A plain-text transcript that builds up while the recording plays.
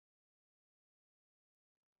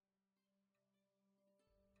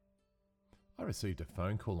I received a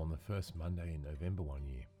phone call on the first Monday in November one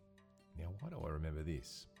year. Now, why do I remember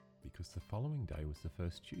this? Because the following day was the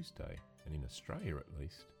first Tuesday, and in Australia at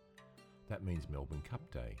least, that means Melbourne Cup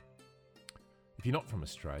Day. If you're not from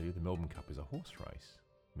Australia, the Melbourne Cup is a horse race.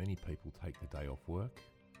 Many people take the day off work.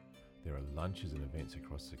 There are lunches and events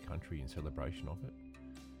across the country in celebration of it,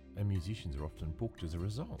 and musicians are often booked as a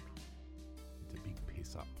result. It's a big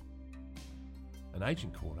piss up. An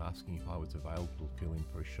agent called asking if I was available to fill in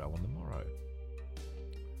for a show on the morrow.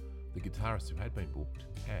 The guitarist who had been booked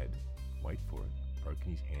had, wait for it, broken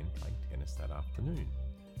his hand playing tennis that afternoon.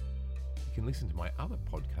 You can listen to my other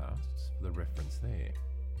podcasts for the reference there.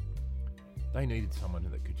 They needed someone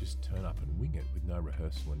that could just turn up and wing it with no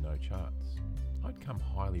rehearsal and no charts. I'd come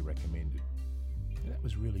highly recommended, and that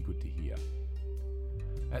was really good to hear.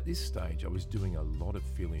 At this stage, I was doing a lot of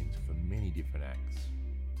fill-ins for many different acts.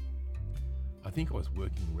 I think I was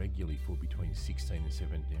working regularly for between 16 and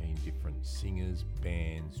 17 different singers,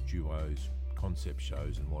 bands, duos, concept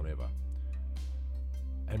shows and whatever.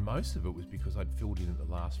 And most of it was because I'd filled in at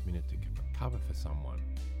the last minute to cover for someone.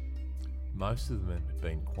 Most of them had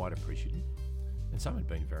been quite appreciative, and some had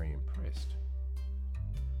been very impressed.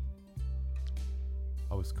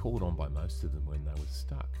 I was called on by most of them when they were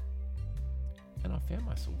stuck, and I found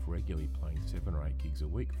myself regularly playing 7 or 8 gigs a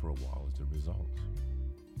week for a while as a result.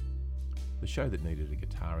 The show that needed a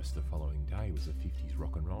guitarist the following day was a 50s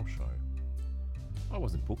rock and roll show. I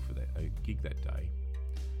wasn't booked for a gig that day,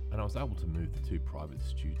 and I was able to move the 2 private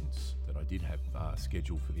students that I did have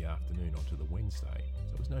scheduled for the afternoon onto the Wednesday,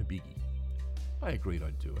 so it was no biggie. I agreed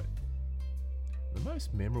I'd do it. The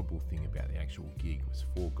most memorable thing about the actual gig was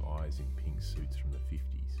 4 guys in pink suits from the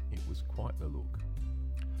 50s. It was quite the look.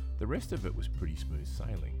 The rest of it was pretty smooth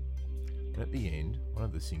sailing. And at the end, one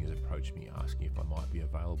of the singers approached me asking if I might be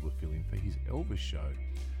available to fill in for his Elvis show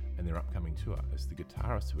and their upcoming tour, as the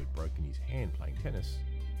guitarist who had broken his hand playing tennis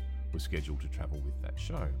was scheduled to travel with that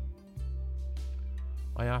show.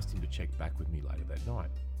 I asked him to check back with me later that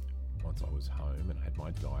night, once I was home and had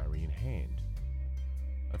my diary in hand.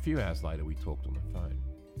 A few hours later we talked on the phone,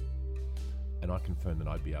 and I confirmed that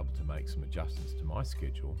I'd be able to make some adjustments to my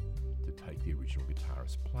schedule to take the original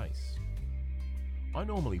guitarist's place. I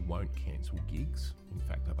normally won't cancel gigs. In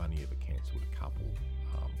fact, I've only ever cancelled a couple.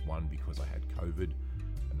 One because I had COVID,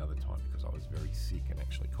 another time because I was very sick and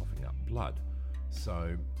actually coughing up blood.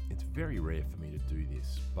 So it's very rare for me to do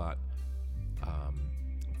this, but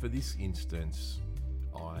for this instance,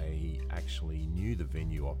 I actually knew the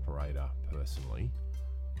venue operator personally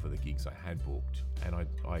for the gigs I had booked, and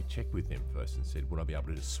I checked with them first and said, would I be able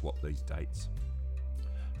to just swap these dates?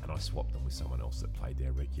 And I swapped them with someone else that played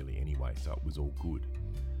there regularly anyway, so it was all good.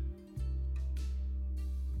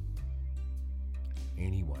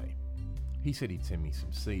 Anyway, he said he'd send me some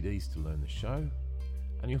CDs to learn the show,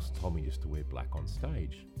 and he also told me just to wear black on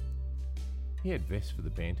stage. He had vests for the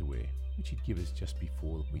band to wear, which he'd give us just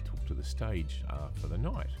before we took to the stage for the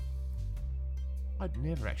night. I'd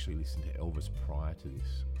never actually listened to Elvis prior to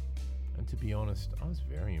this, and to be honest, I was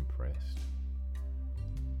very impressed.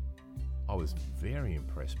 I was very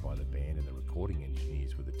impressed by the band and the recording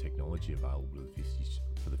engineers with the technology available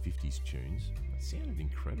for the 50s tunes. It sounded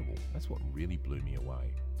incredible. That's what really blew me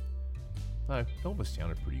away. Though Elvis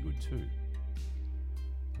sounded pretty good too.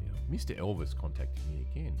 Now, Mr. Elvis contacted me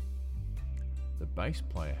again. The bass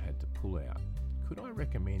player had to pull out. Could I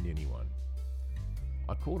recommend anyone?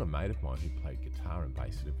 I called a mate of mine who played guitar and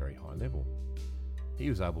bass at a very high level. He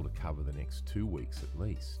was able to cover the next 2 weeks at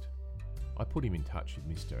least. I put him in touch with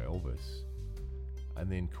Mr. Elvis and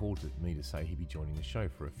then called me to say he'd be joining the show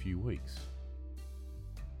for a few weeks.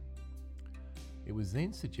 It was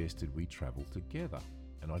then suggested we travel together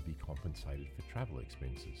and I'd be compensated for travel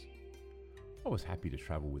expenses. I was happy to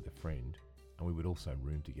travel with a friend, and we would also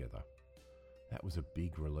room together. That was a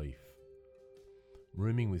big relief.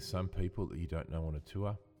 Rooming with some people that you don't know on a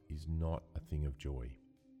tour is not a thing of joy.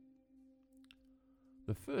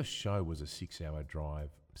 The first show was a 6-hour drive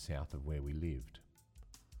south of where we lived.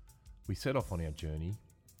 We set off on our journey,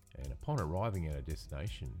 and upon arriving at our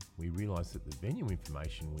destination, we realised that the venue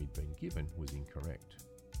information we'd been given was incorrect.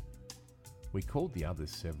 We called the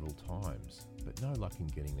others several times, but no luck in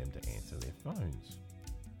getting them to answer their phones.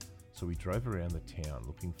 So we drove around the town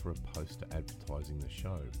looking for a poster advertising the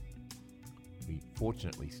show. We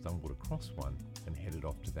fortunately stumbled across one and headed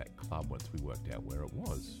off to that club once we worked out where it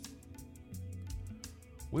was.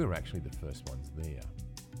 We were actually the first ones there.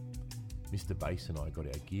 Mr. Bass and I got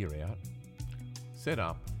our gear out, set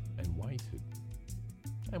up and waited.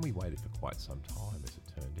 And we waited for quite some time, as it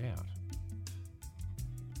turned out.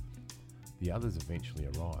 The others eventually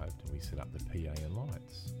arrived and we set up the PA and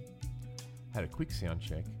lights. Had a quick sound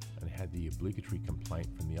check and had the obligatory complaint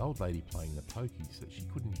from the old lady playing the pokies that she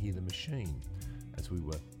couldn't hear the machine as we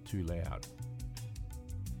were too loud.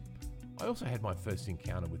 I also had my first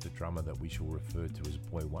encounter with the drummer that we shall refer to as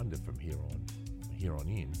Boy Wonder from here on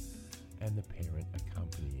in, and the parent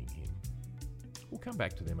accompanying him. We'll come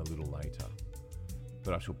back to them a little later,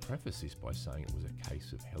 but I shall preface this by saying it was a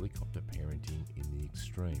case of helicopter parenting in the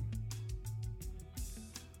extreme.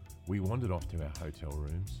 We wandered off to our hotel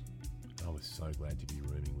rooms. I was so glad to be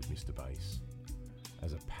rooming with Mr. Bass.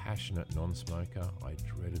 As a passionate non-smoker, I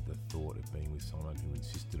dreaded the thought of being with someone who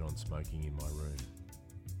insisted on smoking in my room.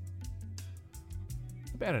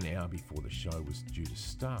 About an hour before the show was due to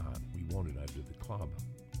start, we wandered over to the club,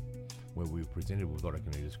 where we were presented with what I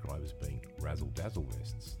can only describe as being razzle-dazzle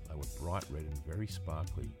vests. They were bright red and very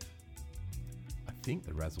sparkly. I think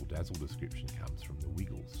the razzle-dazzle description comes from the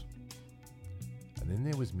Wiggles. And then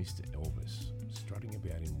there was Mr. Elvis, strutting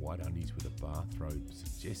about in white undies with a bathrobe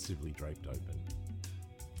suggestively draped open.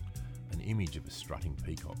 An image of a strutting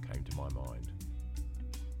peacock came to my mind.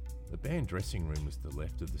 The band dressing room was to the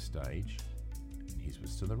left of the stage, and his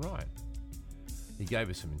was to the right. He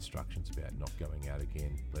gave us some instructions about not going out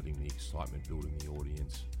again, letting the excitement build in the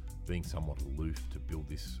audience, being somewhat aloof to build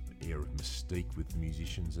this air of mystique with the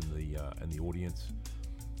musicians and the audience.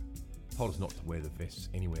 Told us not to wear the vests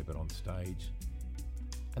anywhere but on stage,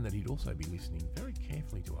 and that he'd also be listening very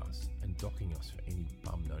carefully to us and docking us for any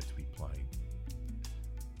bum notes we played.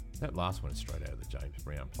 That last one is straight out of the James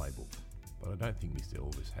Brown playbook, but I don't think Mr.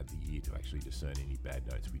 Elvis had the ear to actually discern any bad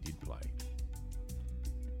notes we did play.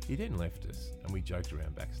 He then left us, and we joked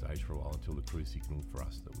around backstage for a while until the crew signalled for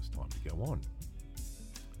us that it was time to go on.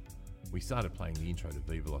 We started playing the intro to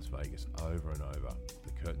Viva Las Vegas over and over.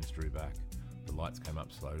 The curtains drew back, the lights came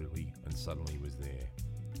up slowly, and suddenly he was there.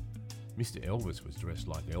 Mr. Elvis was dressed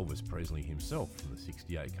like Elvis Presley himself from the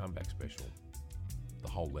 '68 comeback special, the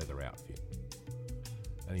whole leather outfit.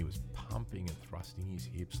 And he was pumping and thrusting his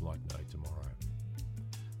hips like no tomorrow.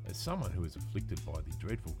 As someone who is afflicted by the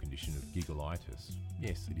dreadful condition of giggleitis,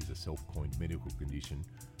 yes, it is a self-coined medical condition,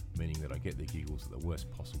 meaning that I get the giggles at the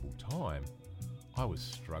worst possible time, I was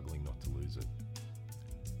struggling not to lose it.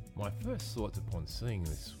 My first thoughts upon seeing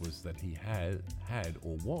this was that he had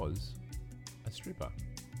or was a stripper.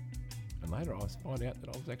 And later I found out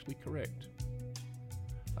that I was actually correct.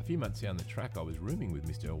 A few months down the track, I was rooming with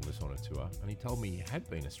Mr. Elvis on a tour, and he told me he had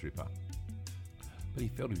been a stripper, but he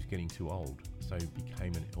felt he was getting too old, so he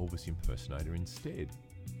became an Elvis impersonator instead.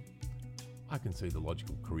 I can see the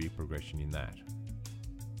logical career progression in that.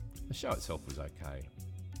 The show itself was okay.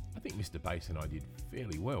 I think Mr. Bass and I did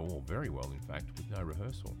fairly well, or very well in fact, with no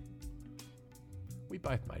rehearsal. We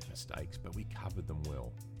both made mistakes, but we covered them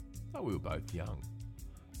well. Though we were both young.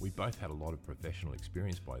 We both had a lot of professional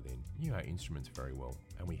experience by then, knew our instruments very well,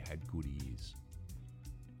 and we had good ears.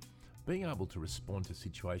 Being able to respond to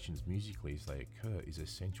situations musically as they occur is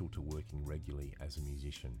essential to working regularly as a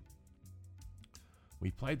musician. We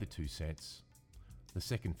played the 2 sets, the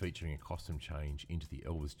second featuring a costume change into the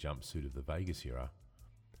Elvis jumpsuit of the Vegas era,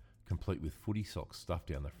 complete with footy socks stuffed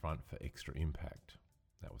down the front for extra impact.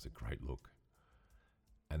 That was a great look.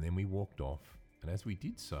 And then we walked off, and as we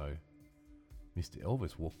did so, Mr.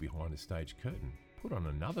 Elvis walked behind a stage curtain, put on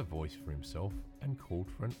another voice for himself, and called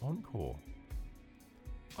for an encore.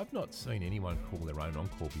 I've not seen anyone call their own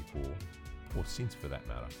encore before, or since for that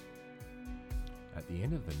matter. At the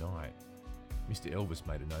end of the night, Mr. Elvis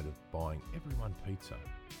made a note of buying everyone pizza,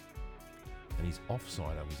 and his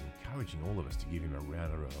offsider was encouraging all of us to give him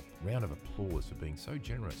a round of applause for being so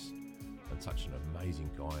generous and such an amazing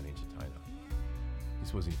guy and entertainer.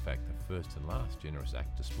 This was in fact the first and last generous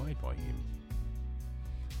act displayed by him.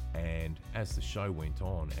 And as the show went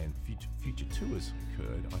on and future tours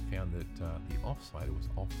occurred, I found that the offsider was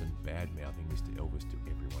often bad-mouthing Mr. Elvis to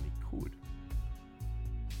everyone he could.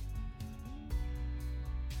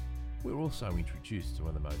 We were also introduced to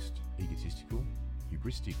one of the most egotistical,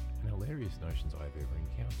 hubristic and hilarious notions I have ever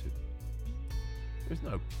encountered. There's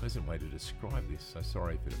no pleasant way to describe this, so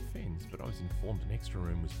sorry if it offends, but I was informed an extra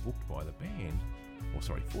room was booked by the band,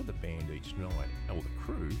 for the band each night, or the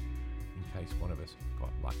crew, in case one of us got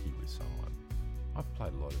lucky with someone. I've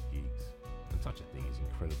played a lot of gigs, and such a thing is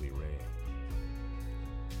incredibly rare.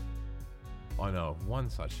 I know of one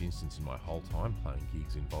such instance in my whole time playing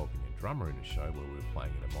gigs involving a drummer in a show where we were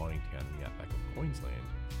playing in a mining town in the outback of Queensland.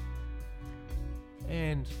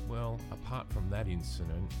 And, well, apart from that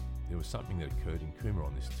incident, there was something that occurred in Cooma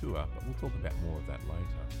on this tour, but we'll talk about more of that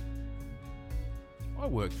later. I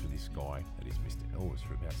worked for this guy, that is Mr. Elvis,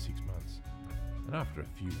 for about 6 months. And after a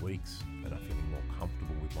few weeks, and I feeling more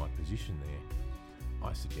comfortable with my position there,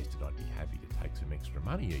 I suggested I'd be happy to take some extra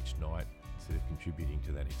money each night instead of contributing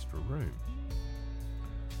to that extra room.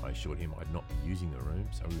 I assured him I'd not be using the room,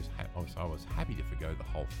 so I was happy to forgo the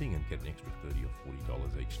whole thing and get an extra $30 or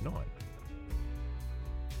 $40 each night.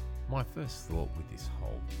 My first thought with this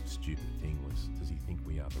whole stupid thing was, does he think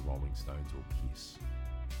we are the Rolling Stones or Kiss?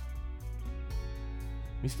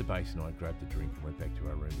 Mr. Bass and I grabbed a drink and went back to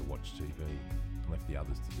our room to watch TV and left the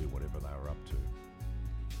others to do whatever they were up to.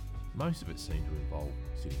 Most of it seemed to involve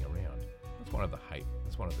sitting around. That's one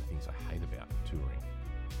of the things I hate about touring.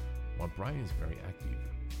 My brain is very active,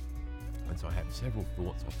 and so I have several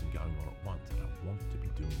thoughts often going on at once, and I want to be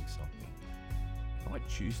doing something. I might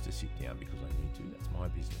choose to sit down because I need to, that's my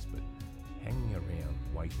business, but hanging around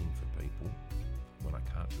waiting for people when I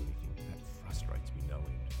can't do anything, that frustrates me no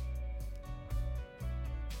end.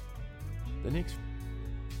 The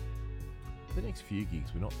next few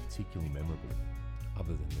gigs were not particularly memorable,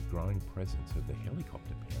 other than the growing presence of the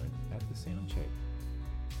helicopter parent at the sound check.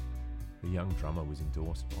 The young drummer was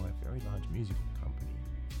endorsed by a very large musical company,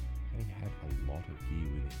 and he had a lot of gear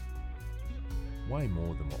with him. Way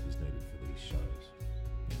more than what was needed for these shows.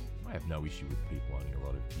 I have no issue with people owning a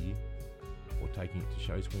lot of gear, or taking it to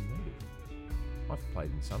shows when needed. I've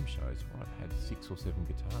played in some shows where I've had 6 or 7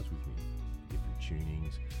 guitars with me, different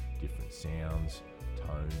tunings, different sounds,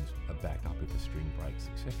 tones, a backup if a string breaks,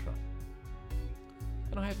 etc.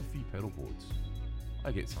 And I have a few pedal boards.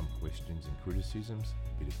 I get some questions and criticisms,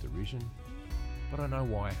 a bit of derision, but I know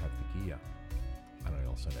why I have the gear, and I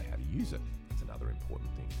also know how to use it. That's another important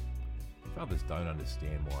thing. If others don't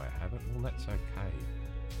understand why I have it, well, that's okay.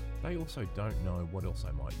 They also don't know what else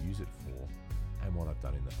I might use it for and what I've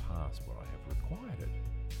done in the past where I have required it.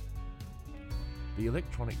 The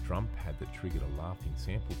electronic drum pad that triggered a laughing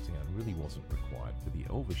sample sound really wasn't required for the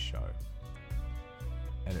Elvis show,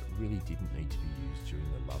 and it really didn't need to be used during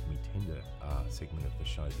the Love Me Tender segment of the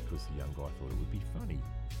show because the young guy thought it would be funny.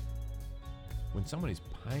 When someone is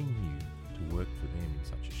paying you to work for them in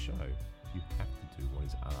such a show, you have to do what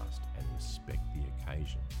is asked and respect the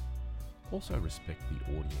occasion. Also respect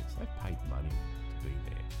the audience. They've paid money to be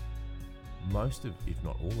there. Most of, if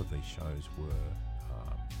not all of these shows were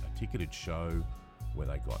a ticketed show where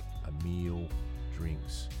they got a meal,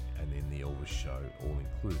 drinks, and then the Elvis show all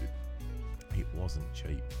included. It wasn't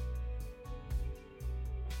cheap.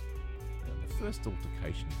 Now, the first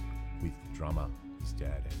altercation with the drummer, his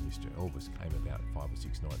dad, and Mr. Elvis came about 5 or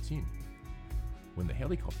 6 nights in, when the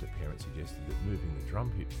helicopter parent suggested that moving the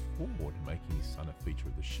drum pit forward and making his son a feature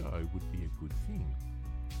of the show would be a good thing.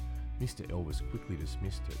 Mr. Elvis quickly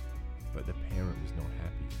dismissed it, but the parent was not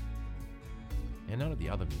happy. And none of the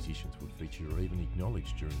other musicians would feature or even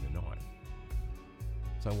acknowledged during the night.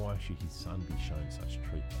 So why should his son be shown such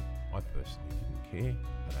treatment? I personally didn't care.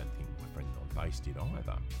 I don't think my friend on bass did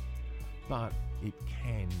either. But it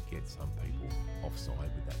can get some people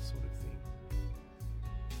offside with that sort of thing.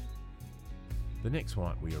 The next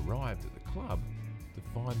night we arrived at the club to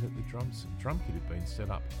find that the drum kit had been set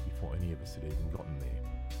up before any of us had even gotten there.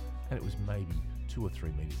 And it was maybe 2 or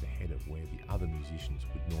 3 metres ahead of where the other musicians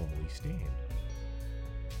would normally stand.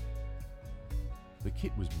 The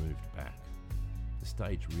kit was moved back. The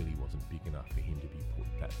stage really wasn't big enough for him to be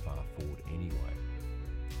put that far forward anyway.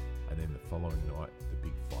 And then the following night, the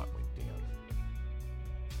big fight went down.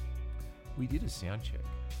 We did a sound check,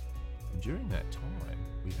 and during that time,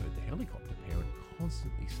 we heard the helicopter parent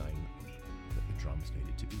constantly saying that the drums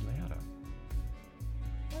needed to be louder.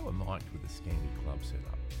 They were mic'd with a standard club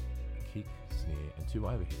setup, a kick, snare, and 2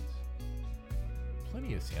 overheads.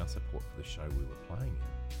 Plenty of sound support for the show we were playing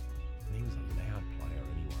in, and he was a loud player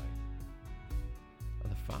anyway.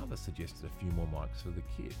 And the father suggested a few more mics for the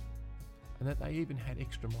kid, and that they even had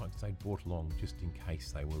extra mics they'd brought along just in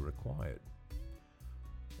case they were required.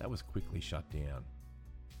 That was quickly shut down,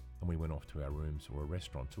 and we went off to our rooms or a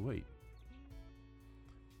restaurant to eat.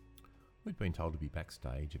 We'd been told to be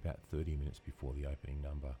backstage about 30 minutes before the opening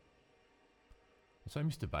number. So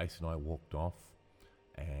Mr. Bass and I walked off,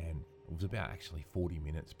 and it was about actually 40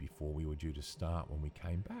 minutes before we were due to start when we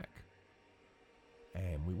came back.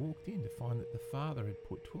 And we walked in to find that the father had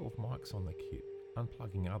put 12 mics on the kit,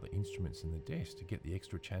 unplugging other instruments in the desk to get the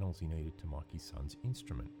extra channels he needed to mic his son's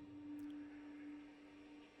instrument.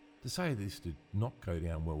 To say this did not go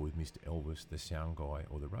down well with Mr. Elvis, the sound guy,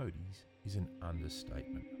 or the roadies is an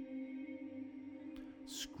understatement.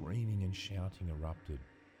 Screaming and shouting erupted,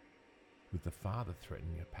 with the father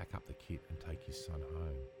threatening to pack up the kit and take his son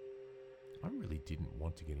home. I really didn't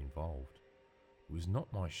want to get involved. It was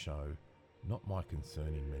not my show, not my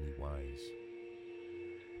concern in many ways.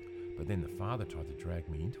 But then the father tried to drag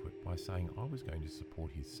me into it by saying I was going to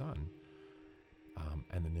support his son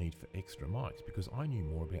and the need for extra mics because I knew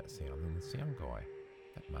more about sound than the sound guy.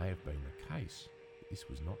 That may have been the case, but this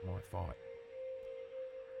was not my fight.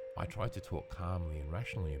 I tried to talk calmly and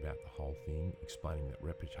rationally about the whole thing, explaining that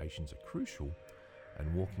reputations are crucial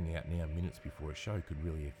and walking out now minutes before a show could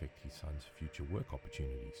really affect his son's future work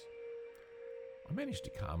opportunities. I managed to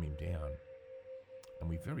calm him down, and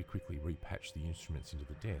we very quickly repatched the instruments into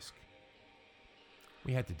the desk.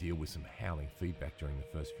 We had to deal with some howling feedback during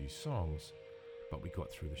the first few songs, but we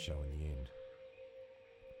got through the show in the end.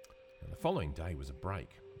 Now, the following day was a break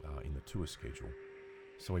in the tour schedule,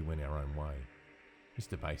 so we went our own way.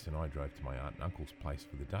 Mr. Bass and I drove to my aunt and uncle's place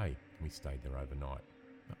for the day, and we stayed there overnight.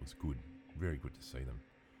 That was good, very good to see them.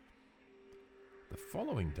 The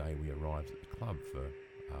following day we arrived at the club for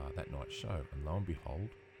that night's show, and lo and behold,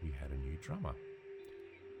 we had a new drummer.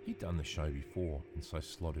 He'd done the show before and so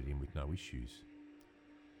slotted in with no issues.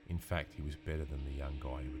 In fact, he was better than the young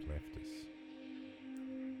guy who had left us.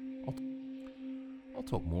 I'll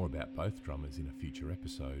talk more about both drummers in a future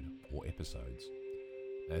episode, or episodes,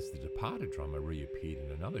 as the departed drummer reappeared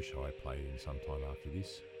in another show I played in sometime after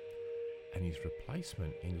this, and his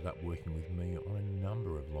replacement ended up working with me on a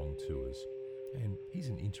number of long tours, and he's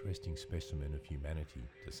an interesting specimen of humanity,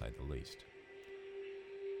 to say the least.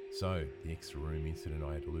 So, the extra room incident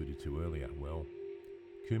I had alluded to earlier, well,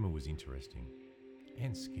 Kuma was interesting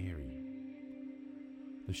and scary.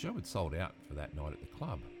 The show had sold out for that night at the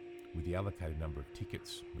club, with the allocated number of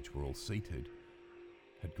tickets, which were all seated,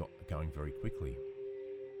 had got going very quickly.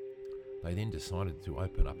 They then decided to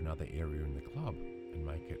open up another area in the club and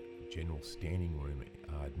make it a general standing room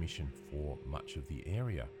admission for much of the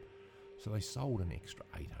area. So they sold an extra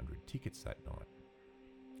 800 tickets that night.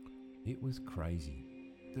 It was crazy.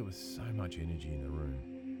 There was so much energy in the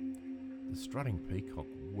room. The strutting peacock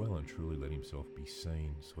well and truly let himself be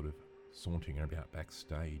seen, sort of sauntering about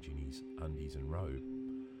backstage in his undies and robe,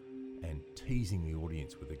 and teasing the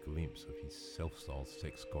audience with a glimpse of his self-styled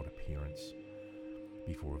sex god appearance,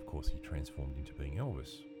 before of course he transformed into being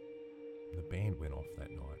Elvis. The band went off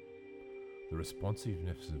that night. The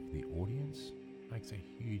responsiveness of the audience makes a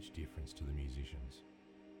huge difference to the musicians.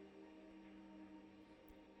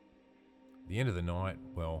 The end of the night,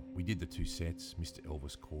 well, we did the 2 sets. Mr.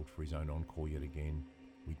 Elvis called for his own encore yet again.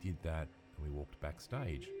 We did that and we walked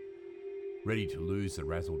backstage, ready to lose the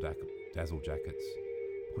razzle-dazzle jackets,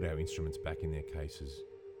 put our instruments back in their cases,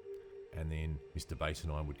 and then Mr. Bass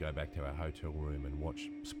and I would go back to our hotel room and watch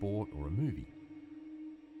sport or a movie.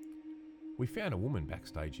 We found a woman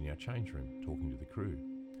backstage in our change room talking to the crew,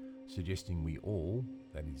 suggesting we all,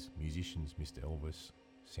 that is musicians, Mr. Elvis,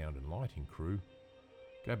 sound and lighting crew,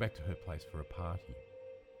 go back to her place for a party.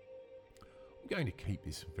 I'm going to keep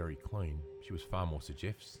this very clean. She was far more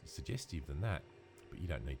suggestive than that, but you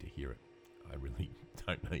don't need to hear it. I really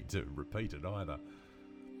don't need to repeat it either.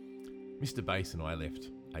 Mr. Bass and I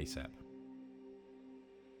left ASAP.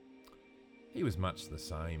 He was much the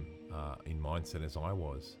same in mindset as I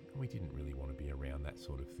was, and we didn't really want to be around that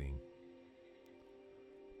sort of thing.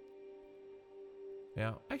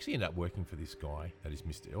 Now, I actually ended up working for this guy, that is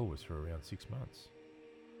Mr. Elvis, for around 6 months.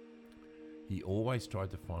 He always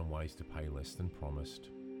tried to find ways to pay less than promised.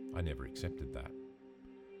 I never accepted that.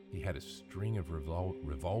 He had a string of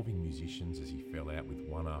revolving musicians as he fell out with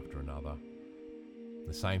one after another.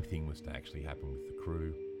 The same thing was to actually happen with the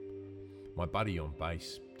crew. My buddy on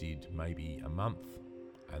bass did maybe a month,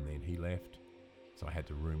 and then he left, so I had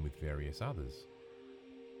to room with various others.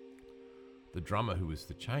 The drummer, who was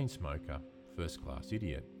the chain smoker, first-class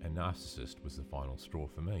idiot, and narcissist, was the final straw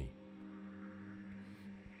for me.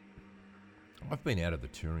 I've been out of the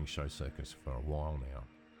touring show circus for a while now,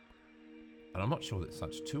 and I'm not sure that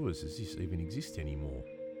such tours as this even exist anymore.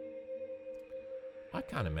 I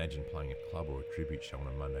can't imagine playing a club or a tribute show on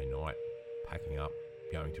a Monday night, packing up,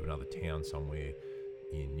 going to another town somewhere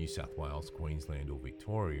in New South Wales, Queensland or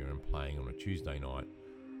Victoria and playing on a Tuesday night,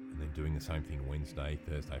 and then doing the same thing Wednesday,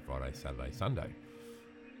 Thursday, Friday, Saturday, Sunday.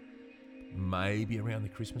 Maybe around the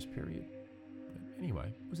Christmas period. But anyway,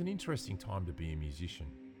 it was an interesting time to be a musician.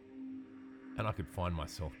 And I could find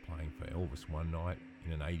myself playing for Elvis one night,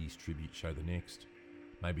 in an 80s tribute show the next,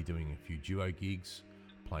 maybe doing a few duo gigs,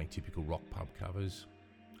 playing typical rock pub covers,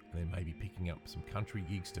 and then maybe picking up some country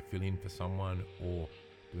gigs to fill in for someone, or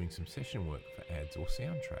doing some session work for ads or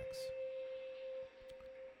soundtracks.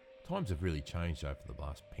 Times have really changed over the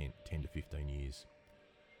last 10 to 15 years.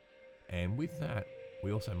 And with that,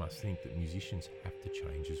 we also must think that musicians have to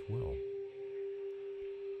change as well.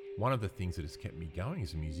 One of the things that has kept me going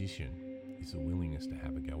as a musician is the willingness to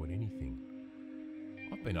have a go at anything.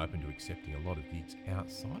 I've been open to accepting a lot of gigs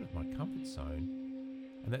outside of my comfort zone,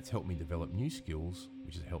 and that's helped me develop new skills,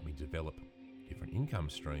 which has helped me develop different income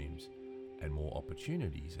streams and more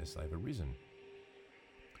opportunities as they've arisen.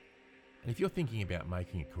 And if you're thinking about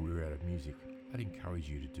making a career out of music, I'd encourage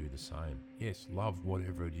you to do the same. Yes, love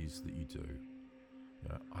whatever it is that you do.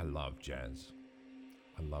 I love jazz.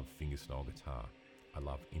 I love fingerstyle guitar. I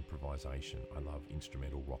love improvisation. I love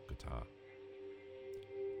instrumental rock guitar.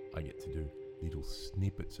 I get to do little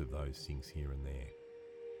snippets of those things here and there.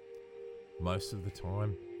 Most of the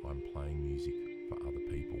time, I'm playing music for other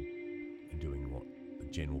people and doing what the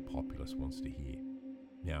general populace wants to hear.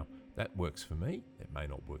 Now, that works for me. It may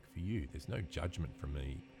not work for you. There's no judgment from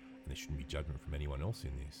me, and there shouldn't be judgment from anyone else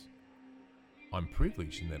in this. I'm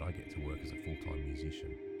privileged in that I get to work as a full-time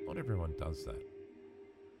musician. Not everyone does that.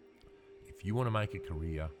 If you want to make a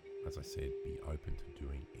career, as I said, be open to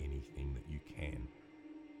doing anything that you can.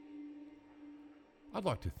 I'd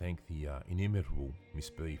like to thank the inimitable Miss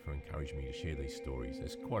B for encouraging me to share these stories.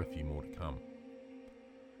 There's quite a few more to come.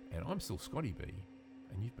 And I'm still Scotty B,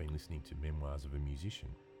 and you've been listening to Memoirs of a Musician.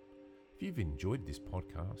 If you've enjoyed this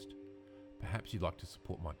podcast, perhaps you'd like to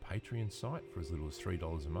support my Patreon site for as little as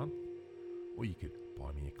 $3 a month, or you could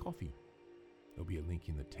buy me a coffee. There'll be a link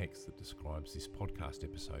in the text that describes this podcast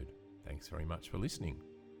episode. Thanks very much for listening.